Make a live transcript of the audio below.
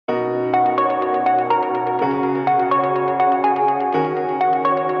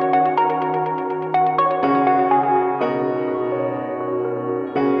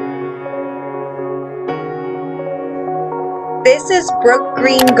is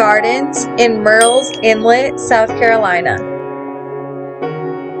Brookgreen Gardens in Murrells Inlet, South Carolina.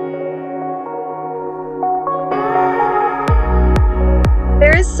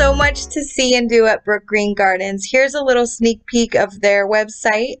 There is so much to see and do at Brookgreen Gardens. Here's a little sneak peek of their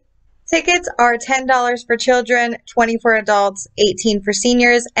website. Tickets are $10 for children, $20 for adults, $18 for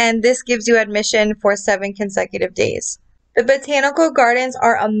seniors, and this gives you admission for 7 consecutive days. The botanical gardens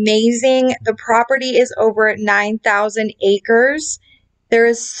are amazing. The property is over 9,000 acres. There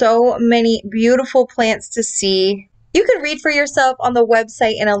is so many beautiful plants to see. You can read for yourself on the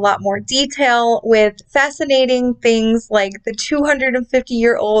website in a lot more detail with fascinating things like the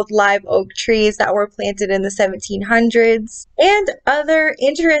 250-year-old live oak trees that were planted in the 1700s and other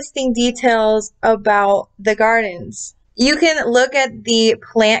interesting details about the gardens. You can look at the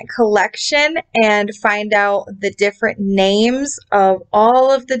plant collection and find out the different names of all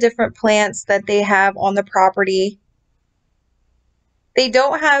of the different plants that they have on the property. They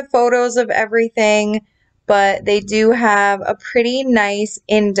don't have photos of everything, but they do have a pretty nice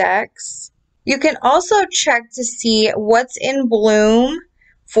index. You can also check to see what's in bloom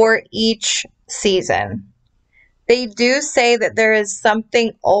for each season. They do say that there is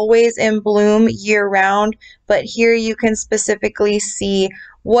something always in bloom year-round, but here you can specifically see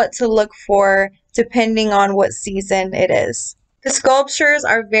what to look for depending on what season it is. The sculptures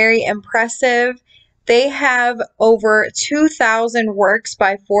are very impressive. They have over 2,000 works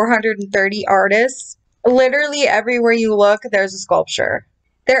by 430 artists. Literally everywhere you look, there's a sculpture.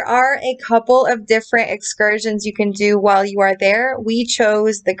 There are a couple of different excursions you can do while you are there. We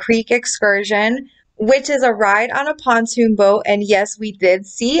chose the creek excursion, which is a ride on a pontoon boat, and yes, we did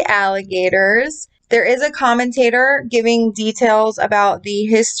see alligators. There is a commentator giving details about the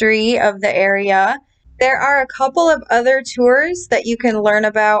history of the area. There are a couple of other tours that you can learn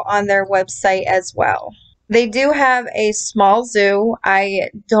about on their website as well. They do have a small zoo. I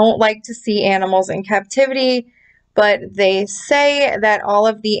don't like to see animals in captivity, but they say that all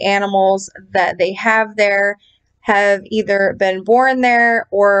of the animals that they have there have either been born there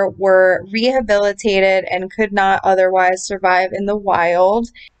or were rehabilitated and could not otherwise survive in the wild.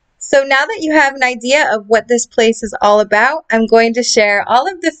 So now that you have an idea of what this place is all about, I'm going to share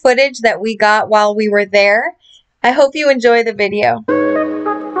all of the footage that we got while we were there. I hope you enjoy the video.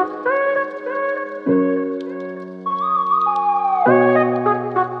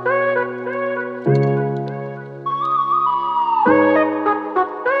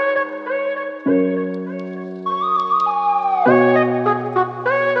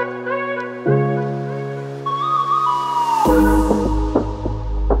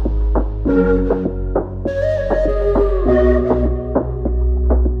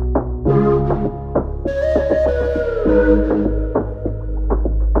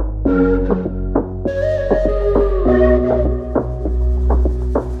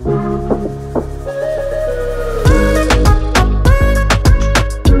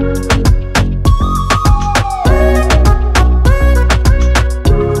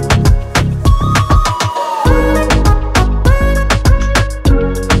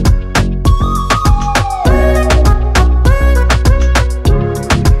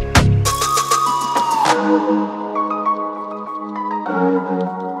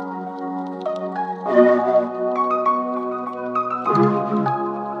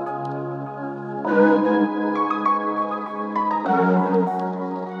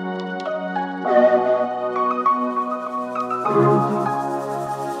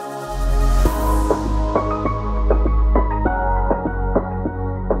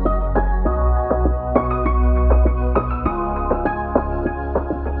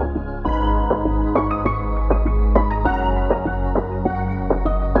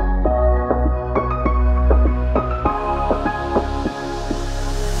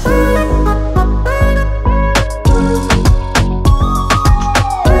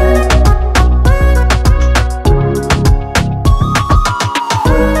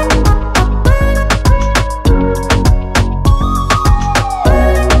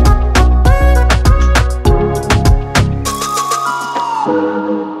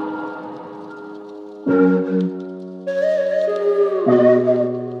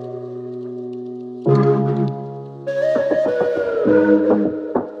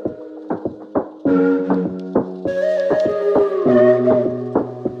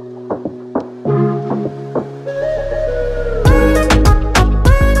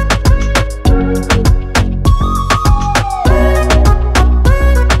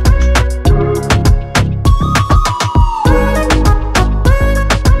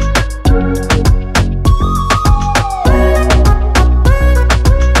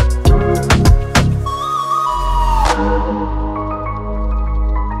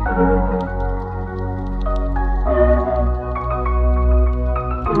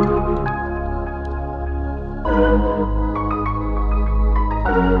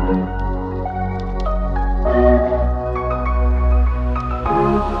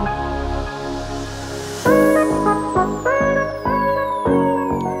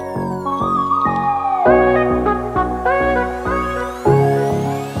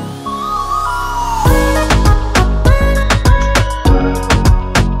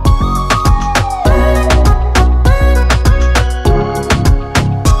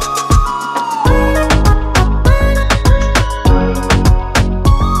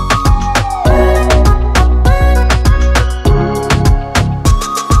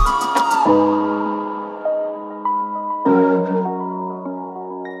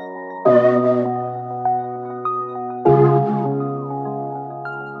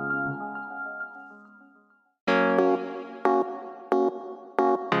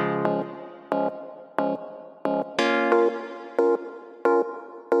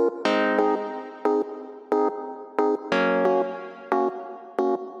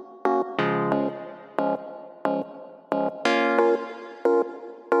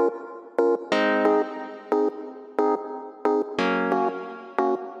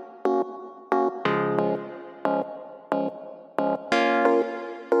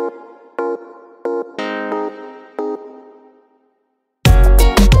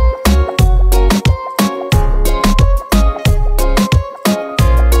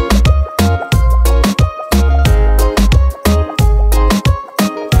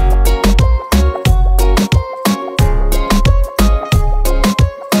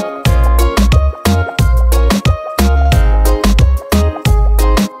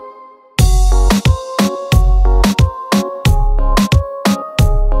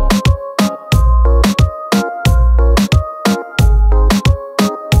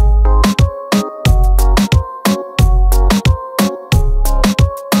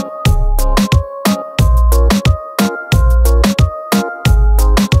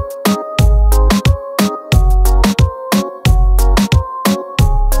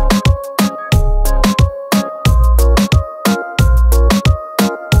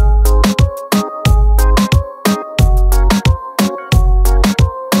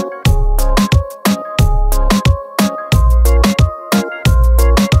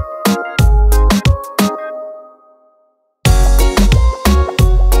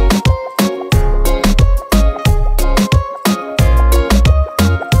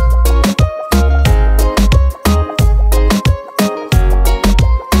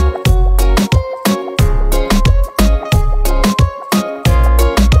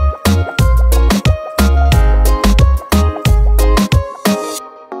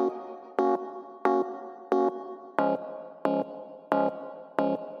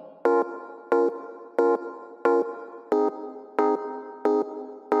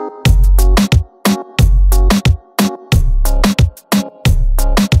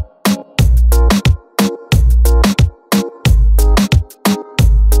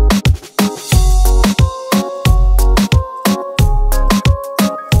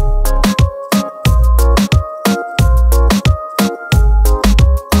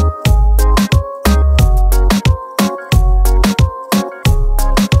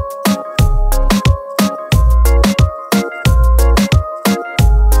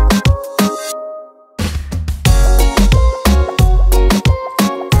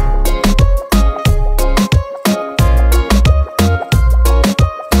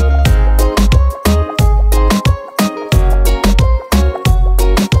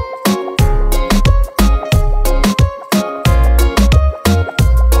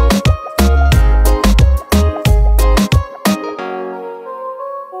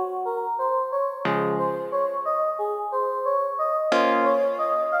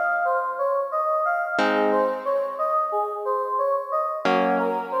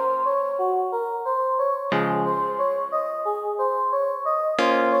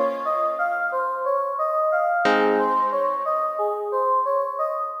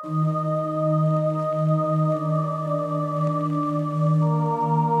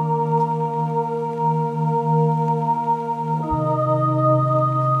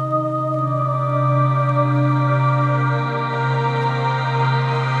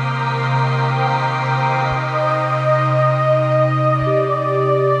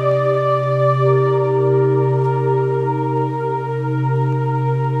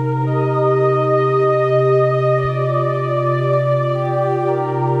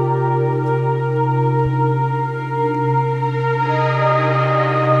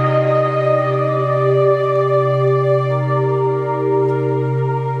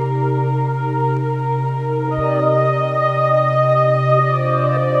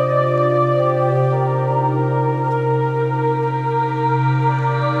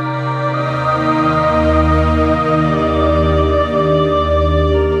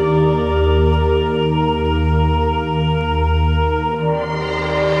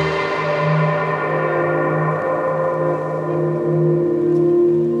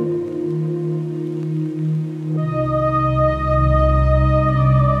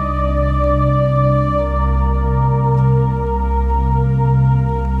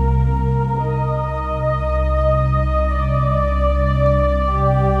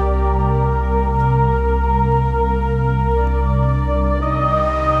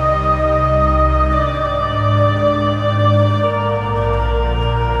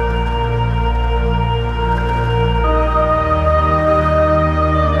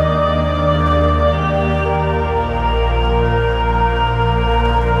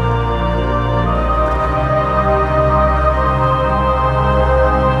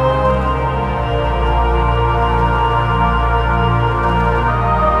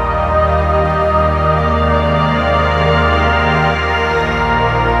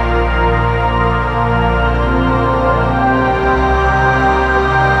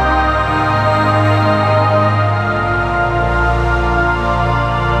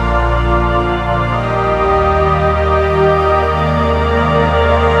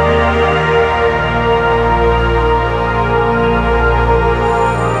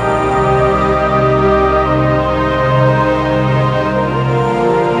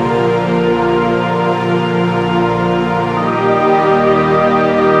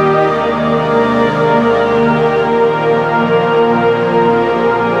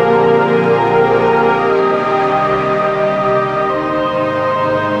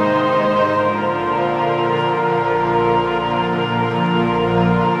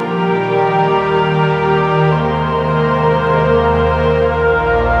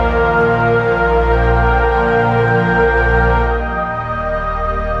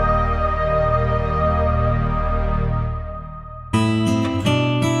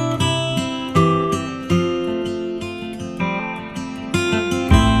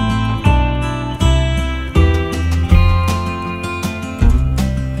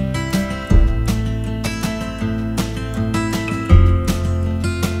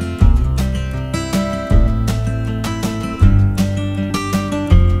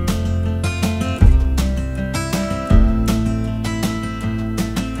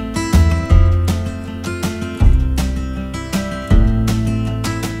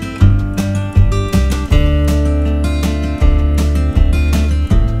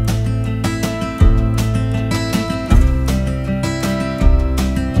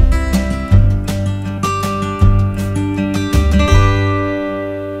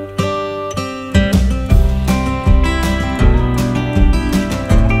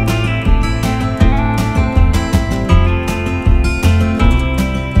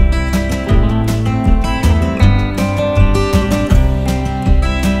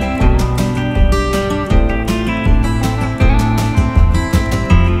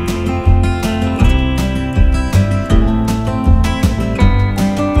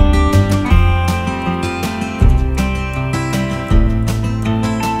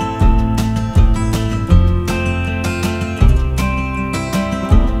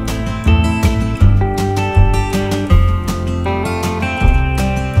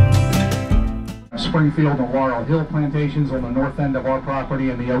 Springfield and Laurel Hill plantations on the north end of our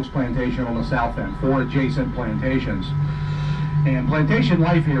property and the Oaks plantation on the south end, 4 adjacent plantations. And plantation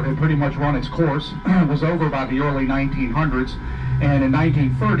life here had pretty much run its course. It was over by the early 1900s. And in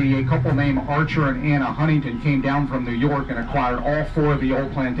 1930, a couple named Archer and Anna Huntington came down from New York and acquired all 4 of the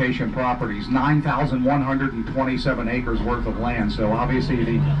old plantation properties, 9,127 acres worth of land. So obviously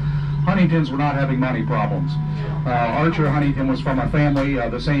the Huntingtons were not having money problems. Archer Huntington was from a family,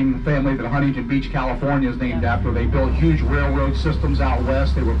 the same family that Huntington Beach, California is named after. They built huge railroad systems out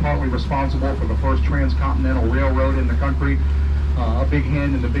west. They were partly responsible for the first transcontinental railroad in the country. A big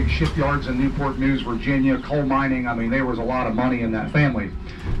hand in the big shipyards in Newport News, Virginia, coal mining. I mean, there was a lot of money in that family.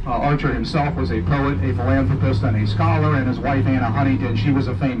 Archer himself was a poet, a philanthropist, and a scholar, and his wife, Anna Huntington, she was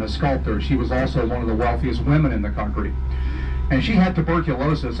a famous sculptor. She was also one of the wealthiest women in the country. And she had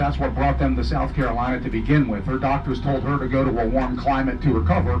tuberculosis. That's what brought them to South Carolina to begin with. Her doctors told her to go to a warm climate to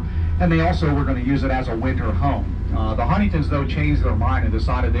recover, and they also were going to use it as a winter home. The Huntingtons, though, changed their mind and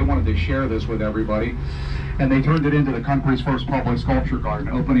decided they wanted to share this with everybody, and they turned it into the country's first public sculpture garden,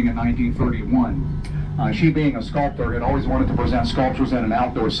 opening in 1931. She, being a sculptor, had always wanted to present sculptures in an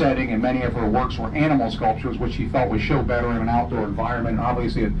outdoor setting, and many of her works were animal sculptures, which she felt would show better in an outdoor environment, and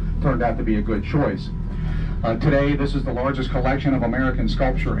obviously it turned out to be a good choice. Today, this is the largest collection of American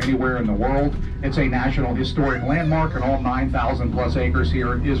sculpture anywhere in the world. It's a National Historic Landmark, and all 9,000 plus acres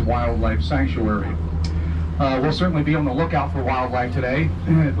here is wildlife sanctuary. We'll certainly be on the lookout for wildlife today.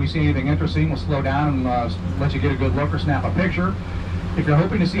 If we see anything interesting, we'll slow down and let you get a good look or snap a picture. If you're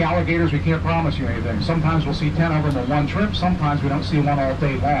hoping to see alligators, we can't promise you anything. Sometimes we'll see 10 of them on one trip. Sometimes we don't see one all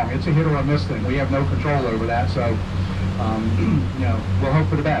day long. It's a hit or a miss thing. We have no control over that, so you know, we'll hope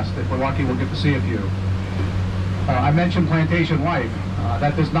for the best. If we're lucky, we'll get to see a few. I mentioned plantation life.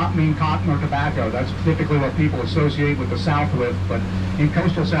 That does not mean cotton or tobacco. That's typically what people associate with the South with, but in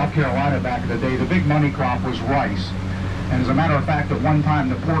coastal South Carolina back in the day, the big money crop was rice. And as a matter of fact, at one time,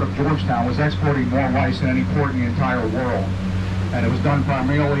 the port of Georgetown was exporting more rice than any port in the entire world. And it was done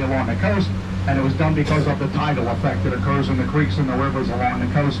primarily along the coast, and it was done because of the tidal effect that occurs in the creeks and the rivers along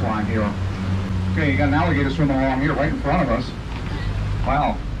the coastline here. Okay, you got an alligator swimming along here right in front of us.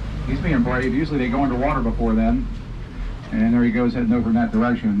 Wow. He's being brave. Usually they go underwater before then. And there he goes, heading over in that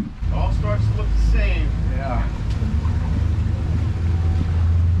direction. All starts to look the same. Yeah.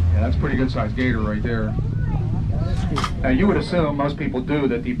 Yeah, that's a pretty good sized gator right there. Now you would assume, most people do,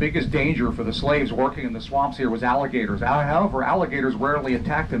 that the biggest danger for the slaves working in the swamps here was alligators. However, alligators rarely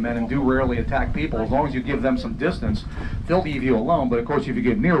attack the men and do rarely attack people. As long as you give them some distance, they'll leave you alone. But of course, if you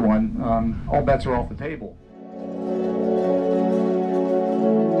get near one, all bets are off the table.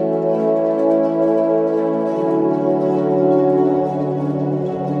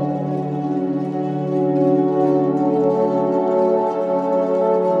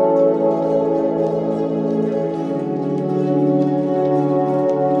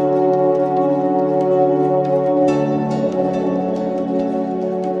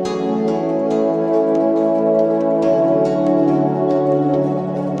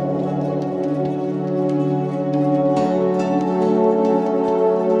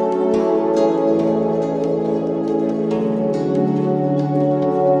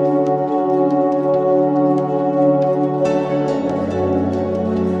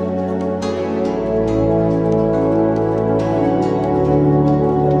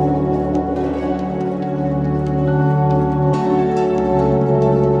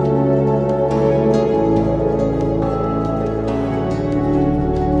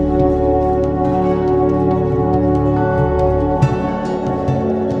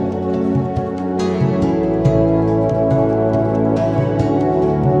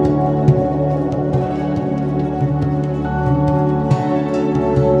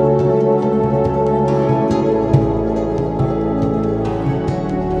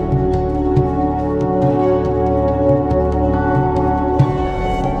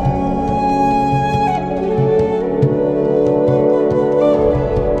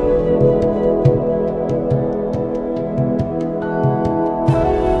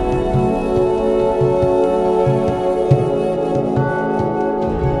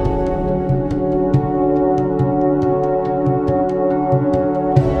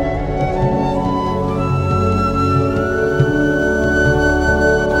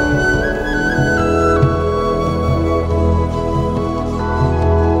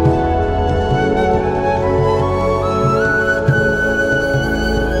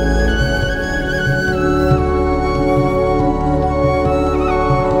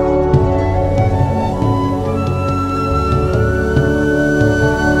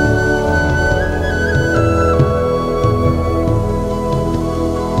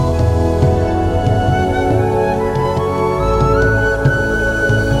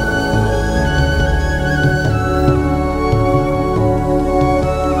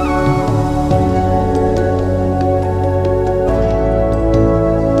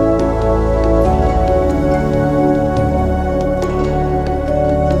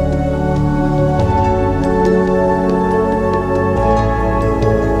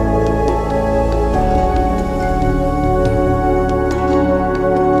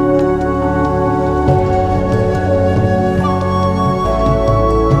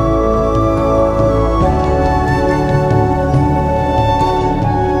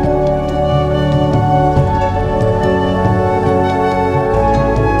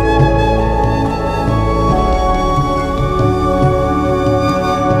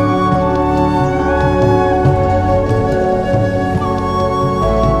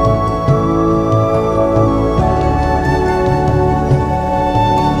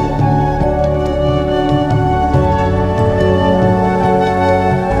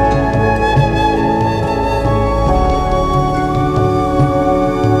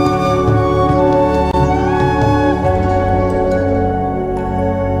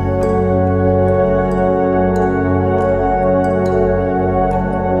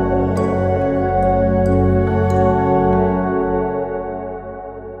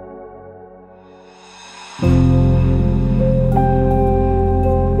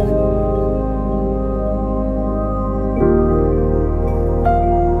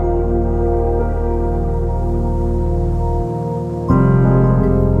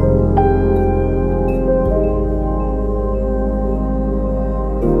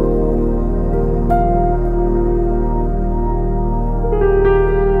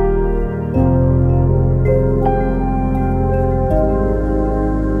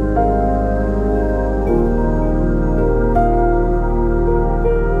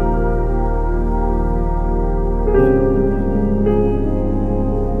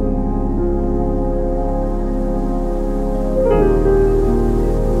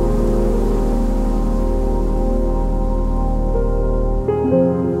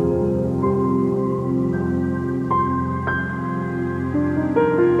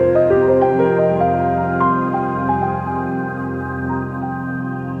 you.